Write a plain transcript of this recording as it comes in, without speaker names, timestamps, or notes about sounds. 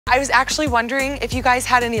I was actually wondering if you guys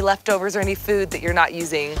had any leftovers or any food that you're not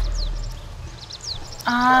using.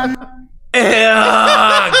 God!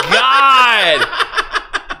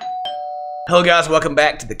 Hello guys, welcome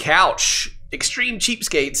back to the couch. Extreme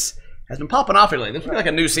Cheapskates has been popping off here lately. This is like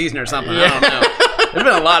a new season or something. I don't know. There's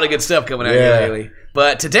been a lot of good stuff coming out here lately.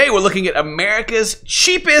 But today we're looking at America's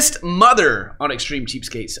cheapest mother on Extreme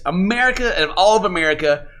Cheapskates. America, of all of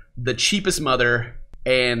America, the cheapest mother.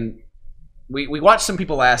 And we watched some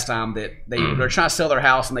people last time that they're trying to sell their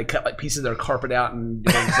house and they cut like pieces of their carpet out and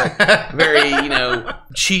it's like very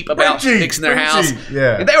cheap about fixing their house.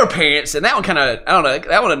 Yeah, and they were parents, and that one kind of I don't know,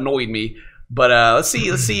 that one annoyed me. But let's see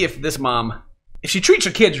if this mom, if she treats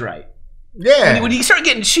her kids right. Yeah. When you start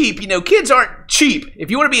getting cheap, kids aren't cheap.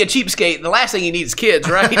 If you want to be a cheapskate, the last thing you need is kids,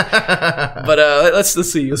 right? But let's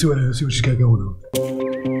see. Let's see what she's got going on.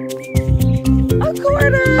 A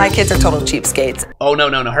quarter. My kids are total cheapskates. Oh no!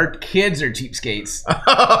 Her kids are cheapskates.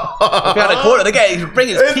 Got a quarter. The guy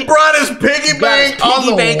brought his piggy bank on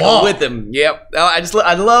the wall with him. Yep.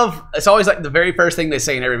 I love. It's always like the very first thing they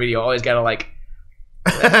say in every video. Always gotta like.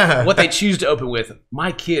 What they choose to open with.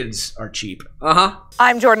 My kids are cheap.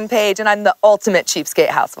 I'm Jordan Page, and I'm the ultimate cheapskate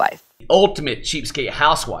housewife. Ultimate cheapskate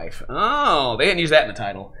housewife. Oh, they didn't use that in the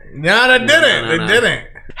title. No, they didn't. They didn't.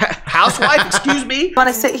 Housewife? Excuse me? Want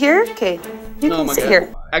to sit here? Okay, you can sit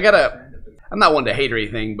here. I'm not one to hate or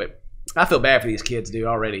anything, but I feel bad for these kids, dude,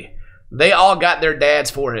 already. They all got their dad's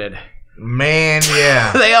forehead. Man,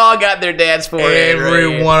 yeah. They all got their dad's forehead.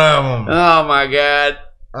 Every one of them. Oh, my God.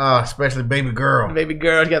 Oh, especially baby girl. Baby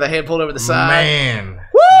girl's got the head pulled over the side. Man.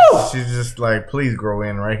 Woo! She's just like, please grow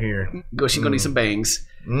in right here. She's gonna need some bangs.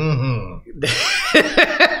 Man,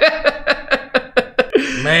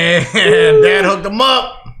 Dad hooked them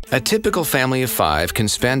up. A typical family of 5 can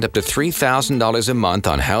spend up to $3,000 a month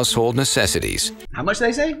on household necessities. How much did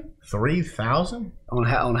they say? 3,000?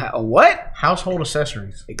 On what? Household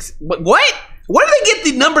accessories. What? Where do they get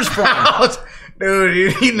the numbers from?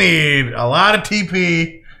 Dude, you need a lot of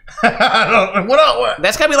TP. What?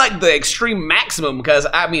 That's gotta be like the extreme maximum, because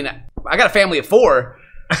I mean, I got a family of 4,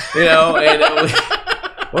 and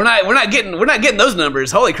we're not getting those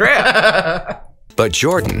numbers. Holy crap! But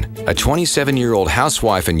Jordan, a 27-year-old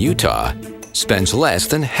housewife in Utah, spends less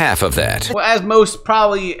than half of that. Well, as most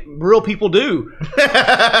probably real people do.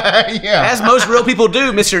 Yeah. As most real people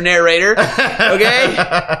do, Mr. Narrator. Okay.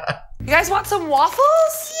 You guys want some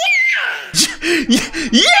waffles? Yeah!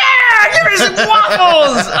 Give me some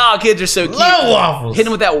waffles! Oh, kids are so cute. Love waffles. Hit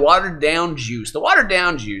them with that watered down juice. The watered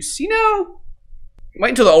down juice, wait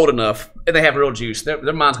until they're old enough and they have real juice.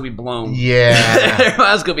 Their mind's gonna be blown. Yeah. Their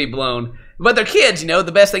mind's gonna be blown. But they're kids,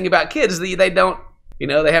 the best thing about kids is that they don't, they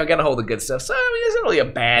haven't got a hold of the good stuff. So, I mean, it's not really a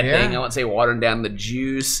bad thing. I wouldn't say watering down the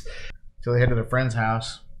juice. So they head to their friend's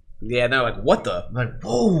house. Yeah, no, like, what the? Like,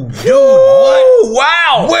 whoa, dude, what?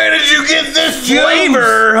 Wow. Where did you get this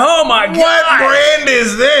flavor? Oh, my God. What brand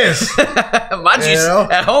is this? My juice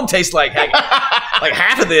at home tastes like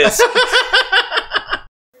half of this.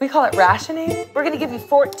 We call it rationing. We're gonna give you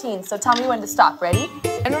 14, so tell me when to stop. Ready?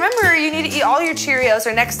 And remember, you need to eat all your Cheerios,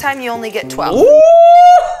 or next time you only get 12. Ooh,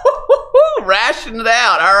 ration it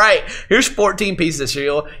out. All right, here's 14 pieces of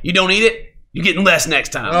cereal. You don't eat it, you're getting less next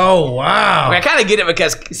time. Oh, wow. I mean, I kind of get it,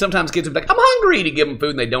 because sometimes kids will be like, I'm hungry, to give them food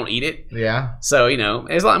and they don't eat it. Yeah. So,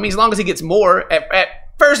 as long as he gets more, at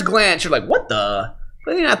first glance, you're like, what the?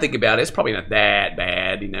 But then I think about it, it's probably not that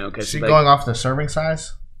bad, because Is she going off the serving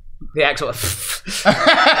size? The actual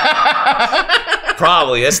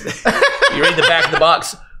probably. You read the back of the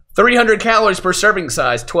box. 300 calories per serving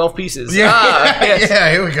size, 12 pieces.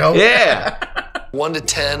 Yeah, here we go. Yeah. 1 to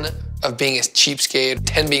 10 of being a cheapskate,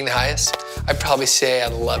 10 being the highest, I'd probably say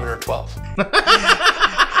at 11 or 12. If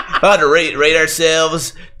I had to rate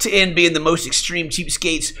ourselves, 10 being the most extreme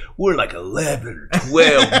cheapskates, we're like 11 or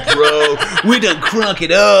 12, bro. We done crunk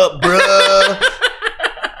it up, bro.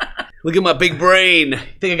 Look at my big brain.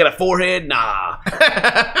 Think I got a 4-head? Nah.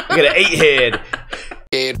 I got an 8-head.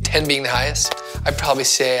 10 being the highest, I'd probably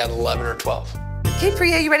say at 11 or 12. Okay,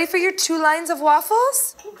 Priya, you ready for your 2 lines of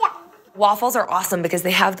waffles? Yeah. Waffles are awesome because they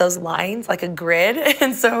have those lines, like a grid.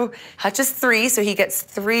 And so Hutch is 3, so he gets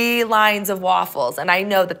 3 lines of waffles. And I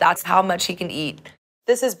know that that's how much he can eat.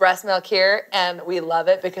 This is breast milk here, and we love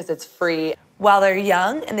it because it's free. While they're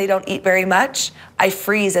young and they don't eat very much, I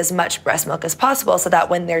freeze as much breast milk as possible so that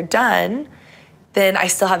when they're done, then I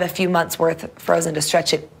still have a few months worth frozen to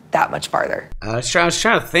stretch it that much farther. I was trying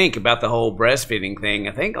to think about the whole breastfeeding thing.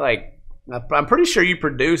 I think, I'm pretty sure you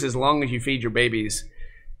produce as long as you feed your babies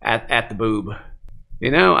at the boob. I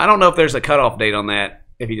don't know if there's a cutoff date on that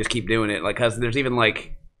if you just keep doing it. Because there's even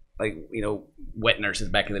like, you know, wet nurses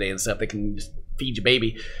back in the day and stuff. They can just feed your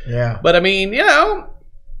baby. Yeah. But I mean, you know,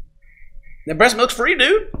 the breast milk's free,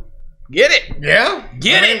 dude. Get it. Yeah.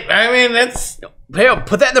 Get it. I mean, that's... Hell,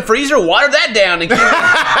 put that in the freezer, water that down, and keep it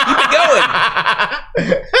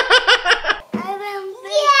going.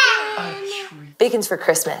 Bacon's for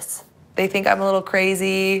Christmas. They think I'm a little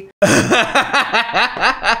crazy. I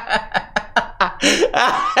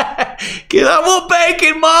want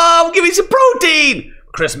bacon, Mom. Give me some protein.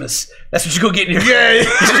 Christmas. That's what you go get in your that's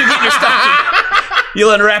what you get in your stocking.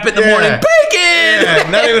 You'll unwrap it in the morning. Bacon. Yeah,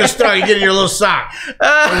 not even a stocking. You get in your little sock. You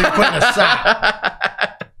put in a sock.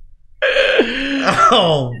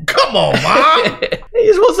 Oh, come on, Mom. He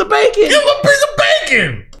just wants some bacon. Give him a piece of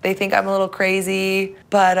bacon. They think I'm a little crazy,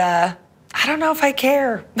 but I don't know if I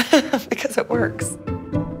care because it works.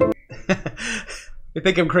 They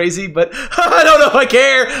think I'm crazy, but I don't know if I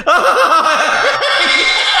care.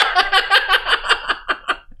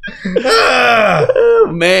 Oh,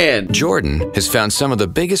 man. Jordan has found some of the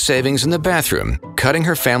biggest savings in the bathroom, cutting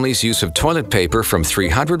her family's use of toilet paper from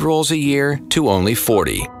 300 rolls a year to only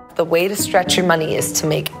 40. The way to stretch your money is to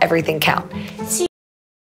make everything count.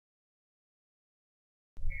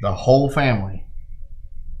 The whole family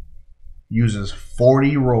uses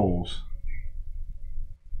 40 rolls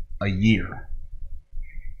a year.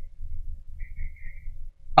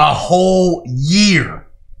 A whole year.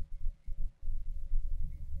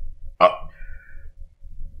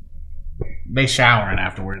 They showering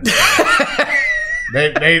afterwards.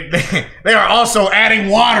 they are also adding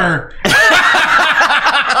water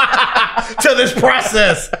to this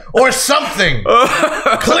process or something.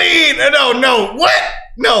 Clean. No. What?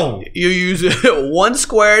 No. You use it one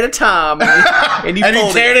square at a time, and you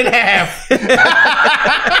tear it in half.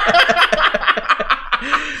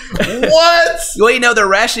 What? Well, you know, they're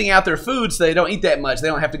rationing out their food so they don't eat that much. They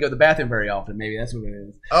don't have to go to the bathroom very often. Maybe that's what it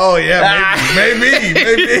is. Oh, yeah.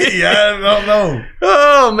 Maybe. I don't know.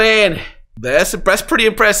 Oh, man. That's pretty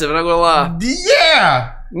impressive, I'm not going to lie.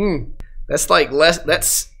 Yeah. That's like less.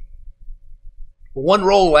 That's one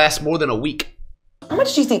roll lasts more than a week. How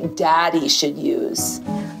much do you think Daddy should use?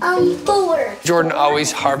 4. Jordan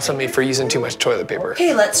always harps on me for using too much toilet paper.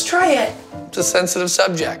 Okay, let's try it. It's a sensitive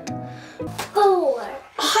subject. 4.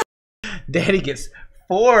 Daddy gets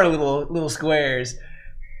 4 little squares.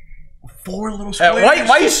 4 little squares? Why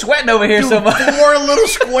are you sweating over here so much? 4 little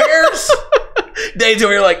squares? Daddy's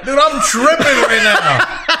over here like, dude, I'm tripping right now.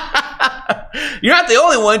 You're not the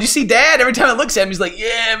only one. You see Dad, every time he looks at him, he's like,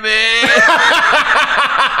 yeah, man.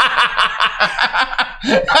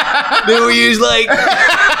 Then we use like,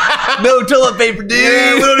 no toilet paper, dude.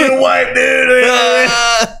 Yeah, we don't need a wipe,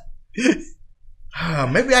 dude.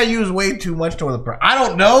 Maybe I use way too much toilet paper. I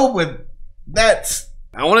don't know, but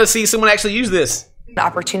I want to see someone actually use this. An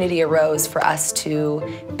opportunity arose for us to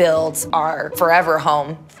build our forever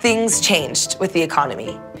home. Things changed with the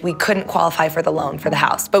economy. We couldn't qualify for the loan for the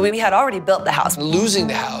house, but we had already built the house. Losing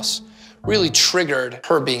the house really triggered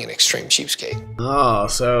her being an extreme cheapskate. Oh,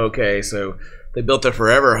 so they built their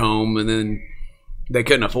forever home, and then they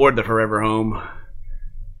couldn't afford the forever home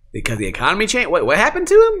because the economy changed. Wait, what happened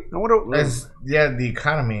to him? I wonder. The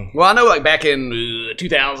economy. Well, I know, like back in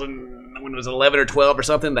 2000. When it was 11 or 12 or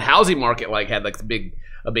something, the housing market had like a big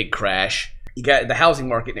crash. You got the housing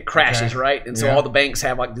market and it crashes, right? And so all the banks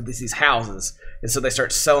have like these houses, and so they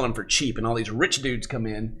start selling them for cheap, and all these rich dudes come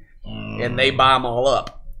in and they buy them all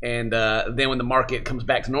up. And then when the market comes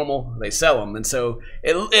back to normal, they sell them. And so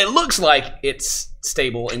it looks like it's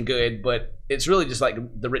stable and good, but it's really just like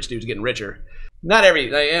the rich dudes getting richer. Not every,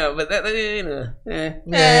 but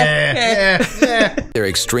Their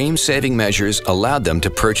extreme saving measures allowed them to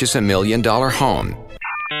purchase $1 million home.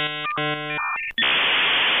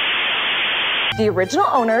 The original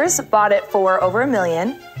owners bought it for over $1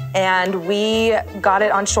 million, and we got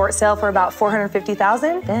it on short sale for about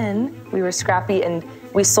 $450,000. Then we were scrappy and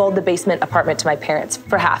we sold the basement apartment to my parents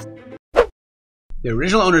for half. The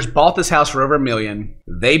original owners bought this house for over $1 million.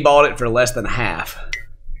 They bought it for less than half.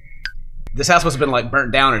 This house must have been like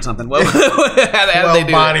burnt down or something. Well, how did they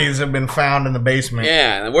do bodies have been found in the basement.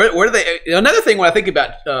 Yeah, where do they? Another thing when I think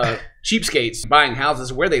about cheapskates buying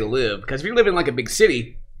houses, where they live, because if you live in like a big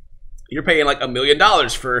city, you're paying like $1 million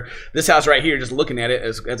for this house right here. Just looking at it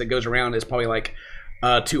as it goes around, is probably like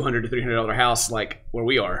 $200 to $300 house, like where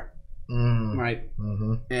we are. Right.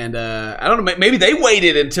 And I don't know, maybe they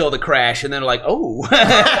waited until the crash and then they're like, oh, look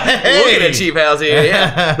at a cheap house here.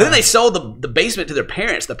 Yeah. But then they sold the basement to their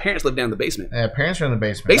parents. The parents lived down in the basement. Yeah, parents are in the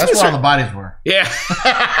basement. That's where all the bodies were. Yeah.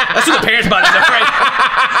 That's where the parents' bodies are,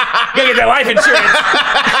 right? Gotta get that life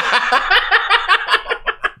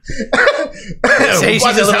We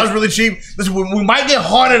bought this house really cheap. Listen, we might get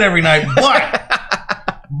haunted every night,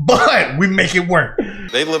 but we make it work.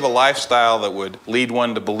 They live a lifestyle that would lead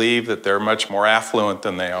one to believe that they're much more affluent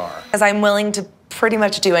than they are. Because I'm willing to pretty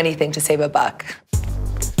much do anything to save a buck.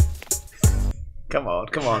 Come on,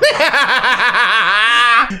 come on.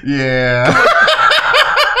 Yeah.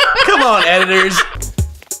 Come on, editors.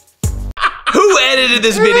 Who edited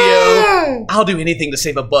this video? I'll do anything to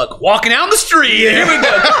save a buck. Walking out in the street. Yeah. Here we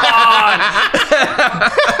go. Come on.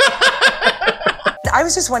 I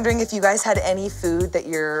was just wondering if you guys had any food that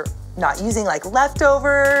you're not using, like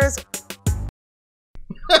leftovers.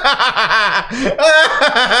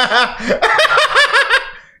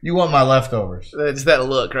 You want my leftovers? It's that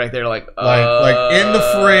look right there, like in the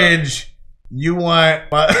fridge. You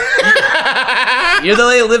want my? You're the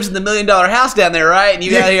lady who lives in the $1 million house down there, right? And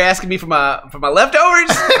you out here asking me for my leftovers?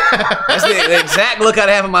 That's the exact look I'd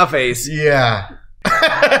have on my face. Yeah.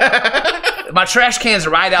 My trash cans are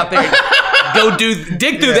right out there. Go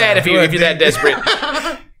dig through that if you're that desperate.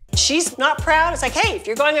 She's not proud. It's like, hey, if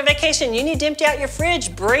you're going on vacation, you need to empty out your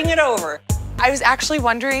fridge, bring it over. I was actually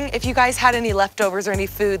wondering if you guys had any leftovers or any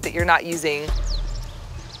food that you're not using.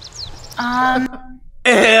 Oh,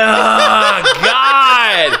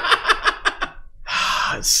 God.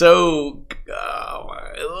 So,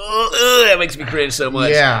 that makes me cringe so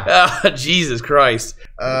much. Yeah. Jesus Christ.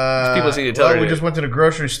 People just need to tell her. We just went to the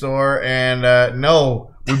grocery store and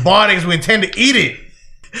no, we bought it because we intend to eat it.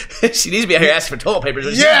 She needs to be out here asking for toilet paper.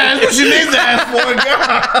 Yeah, that's what she needs to ask for.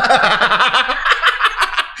 God.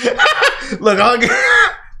 Look,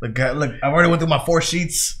 I already went through my 4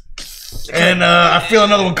 sheets, and I feel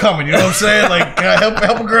another one coming. You know what I'm saying? Like,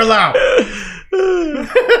 help a girl out.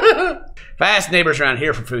 If I ask neighbors around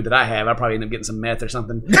here for food that I have, I'll probably end up getting some meth or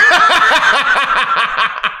something. Knocking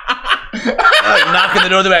the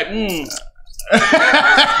door, they're like,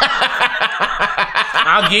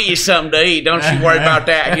 I'll get you something to eat. Don't you worry about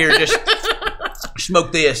that. Here, just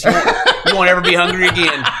smoke this. You won't ever be hungry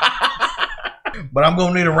again. But I'm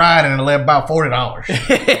going to need a ride and it'll be about $40.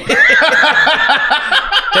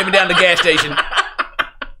 Take me down to the gas station.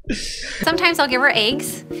 Sometimes I'll give her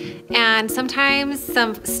eggs and sometimes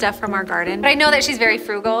some stuff from our garden. But I know that she's very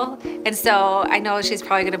frugal, and so I know she's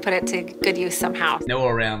probably going to put it to good use somehow. Know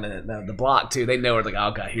her around the block, too. They know her. Like,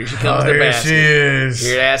 oh, God, here she comes to the basket. Here she is.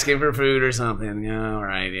 You're asking for food or something. All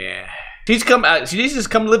right, yeah. She needs to just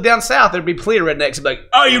come live down south. There'd be plenty of rednecks and be like,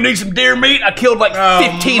 oh, you need some deer meat? I killed like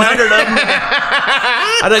 1,500 of them.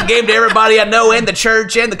 I done gave them to everybody I know in the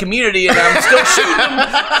church and the community, and I'm still shooting them.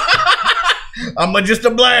 I'm just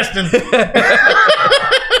a blasting.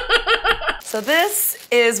 So this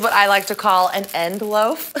is what I like to call an end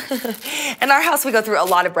loaf. In our house, we go through a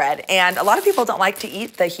lot of bread, and a lot of people don't like to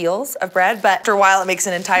eat the heels of bread, but after a while, it makes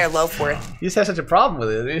an entire loaf worth. You just have such a problem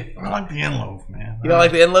with it, dude. I like the end loaf, man. You don't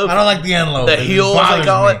like the end loaf? I don't like the end loaf. The heels, they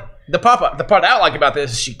call it. The part I don't like about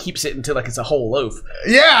this is she keeps it until like it's a whole loaf.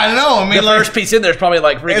 Yeah, I know. I mean, the first piece in there is probably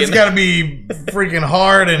like freaking. It's got to be freaking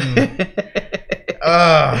hard and.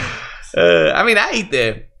 I mean, I eat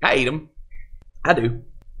them. I do.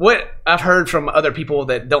 What I've heard from other people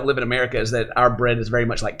that don't live in America is that our bread is very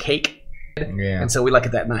much like cake. Yeah. And so we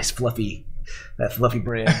like that nice fluffy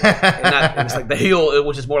bread. and it's like the heel,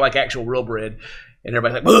 which is more like actual real bread. And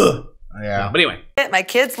everybody's like, ugh. Yeah. But anyway. My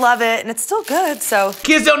kids love it, and it's still good, so.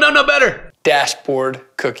 Kids don't know no better. Dashboard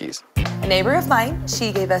cookies. A neighbor of mine,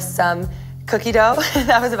 she gave us some cookie dough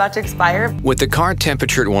that was about to expire. With the car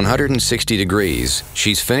temperature at 160 degrees,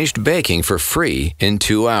 she's finished baking for free in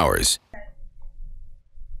 2 hours.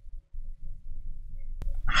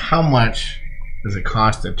 How much does it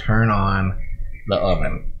cost to turn on the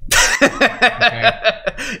oven? Okay.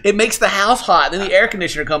 It makes the house hot, then the air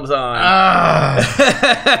conditioner comes on. I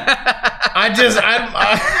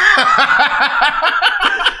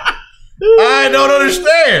don't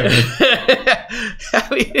understand. I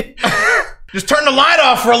mean, just turn the light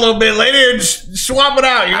off for a little bit later and just swap it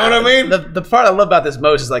out. You know what I mean? The part I love about this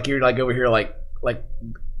most is like you're like over here like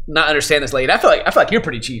not understand this lady. I feel like you're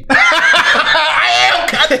pretty cheap. I am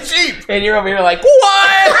kind of cheap, and you're over here like what?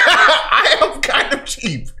 I am kind of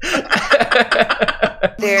cheap.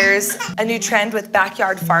 There's a new trend with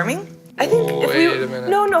backyard farming. I think Wait a minute.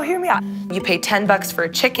 No, hear me out. You pay $10 for a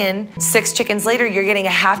chicken. 6 chickens later, you're getting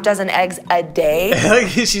a half dozen eggs a day.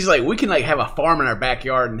 She's like, we can like have a farm in our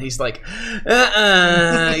backyard, and he's like,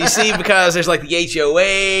 You see, because there's like the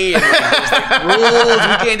HOA and like, there's like rules.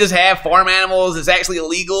 We can't just have farm animals. It's actually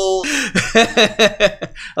illegal. I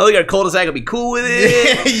think our cul-de-sac will be cool with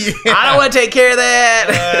it. Yeah. I don't want to take care of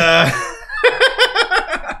that.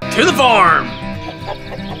 To the farm.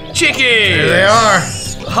 Chickens. There they are.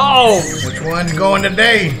 Oh, Which one's going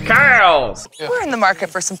today? cows. We're in the market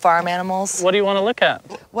for some farm animals. What do you want to look at?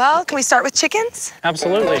 Well, can we start with chickens?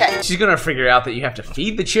 Absolutely. Okay. She's gonna figure out that you have to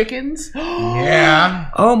feed the chickens. Yeah.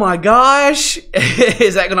 Oh my gosh.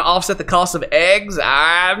 Is that gonna offset the cost of eggs?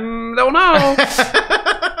 I don't know.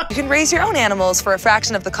 You can raise your own animals for a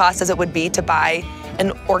fraction of the cost as it would be to buy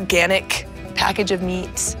an organic package of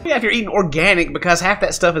meats. Yeah, if you're eating organic, because half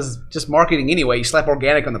that stuff is just marketing anyway. You slap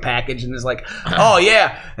organic on the package and it's like, oh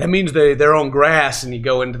yeah, that means they're on grass, and you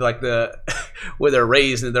go into like the where they're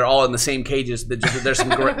raised and they're all in the same cages. There's some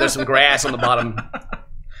grass on the bottom.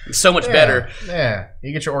 It's so much better. Yeah.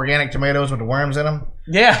 You get your organic tomatoes with the worms in them.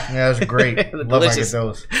 Yeah. Yeah, those are great. Love when I get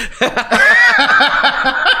those.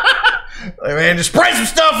 Like, man, just spray some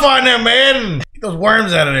stuff on there, man. Get those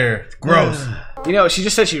worms out of there. It's gross. You know, she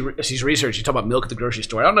just said she's researched. She's talking about milk at the grocery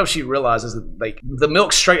store. I don't know if she realizes that like the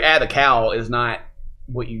milk straight out of the cow is not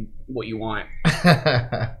what you want.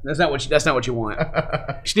 That's not what you want.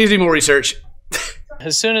 She needs to do more research.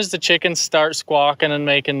 As soon as the chickens start squawking and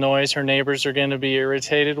making noise, her neighbors are going to be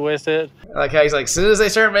irritated with it. Like how he's like, as soon as they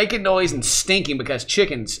start making noise and stinking, because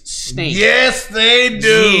chickens stink. Yes, they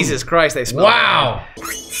do. Jesus Christ, they smell. Wow.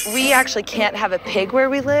 We actually can't have a pig where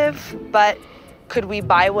we live, but could we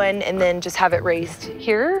buy one and then just have it raised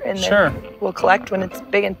here? And then we'll collect when it's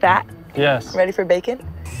big and fat? Yes. Ready for bacon?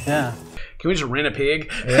 Yeah. Can we just rent a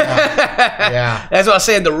pig? Yeah. Yeah. That's what I was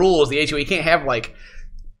saying. The rules, the HOA, you can't have like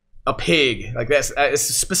a pig. Like that's it's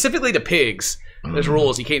specifically to pigs. There's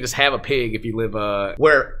rules. You can't just have a pig if you live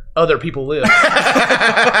where other people live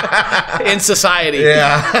in society.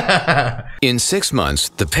 Yeah. In 6 months,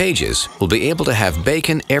 the Pages will be able to have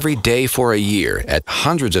bacon every day for a year at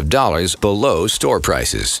hundreds of dollars below store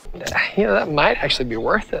prices. You know, that might actually be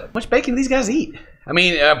worth it. How much bacon do these guys eat? I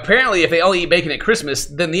mean, apparently if they only eat bacon at Christmas,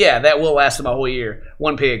 then yeah, that will last them a whole year.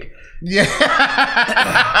 One pig. Yeah.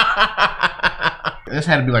 This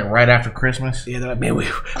had to be like right after Christmas. Yeah, they're like, man,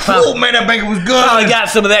 oh man, that bacon was good. Finally got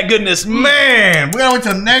some of that goodness. Man, we gotta wait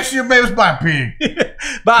till next year, baby. Let's buy a pig.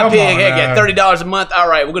 Buy a pig. Heck yeah, $30 a month. All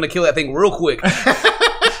right, we're gonna kill that thing real quick.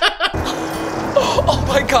 Oh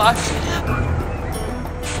my gosh.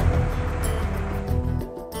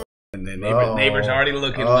 And the neighbor's already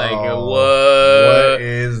looking like, what? What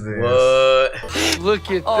is this? What? Look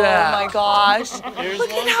at Oh that. my gosh.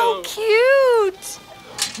 Look at how cute.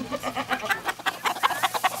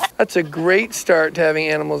 That's a great start to having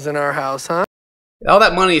animals in our house, huh? All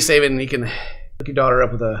that money you're saving, you can hook your daughter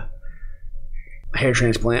up with a hair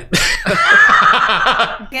transplant.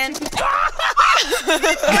 Again.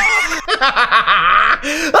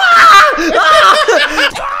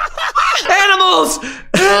 Animals!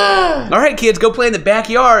 All right, kids, go play in the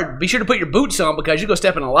backyard. Be sure to put your boots on because you're going to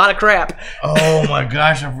step in a lot of crap. Oh my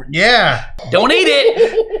gosh. Yeah. Don't eat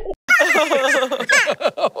it.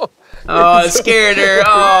 Oh, it scared her.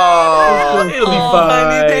 Oh, it'll be fine.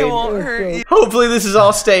 Honey, they won't hurt you. Hopefully this is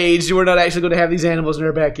all staged. We're not actually going to have these animals in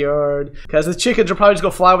our backyard. Because the chickens are probably just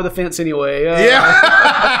going to fly over the fence anyway. Yeah.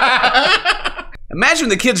 Imagine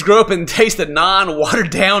when the kids grow up and taste the non-watered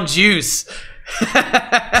down juice.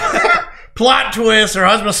 Plot twist, her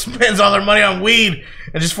husband spends all their money on weed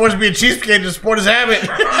and just forces to be a cheapskate to support his habit.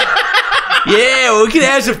 Yeah, we can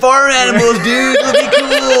have some farm animals, dude. It'll be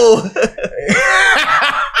cool.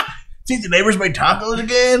 See, the neighbors made tacos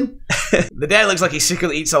again. The dad looks like he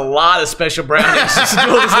secretly eats a lot of special brownies just to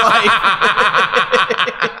build his life.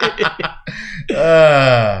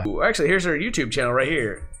 Actually, here's her YouTube channel right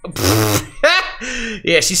here.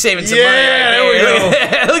 Yeah, she's saving some money right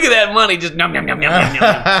there. Look at that money, just nom nom nom nom nom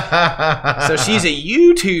nom. So she's a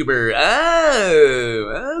YouTuber.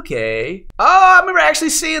 Oh, okay. Oh, I remember actually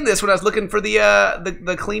seeing this when I was looking for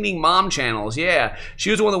the cleaning mom channels. Yeah, she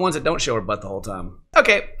was one of the ones that don't show her butt the whole time.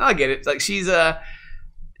 Okay, I get it. Like she's got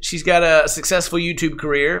a successful YouTube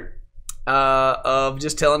career. Of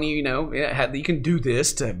just telling you, you know, you can do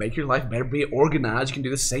this to make your life better, be organized. You can do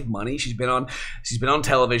this to save money. She's been on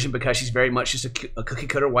television because she's very much just a cookie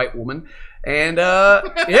cutter white woman, and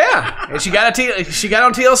yeah, and she got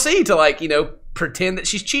on TLC to like, you know, pretend that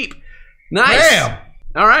she's cheap. Nice. Damn.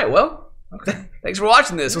 All right. Well, okay. Thanks for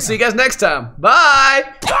watching this. We'll see you guys next time. Bye.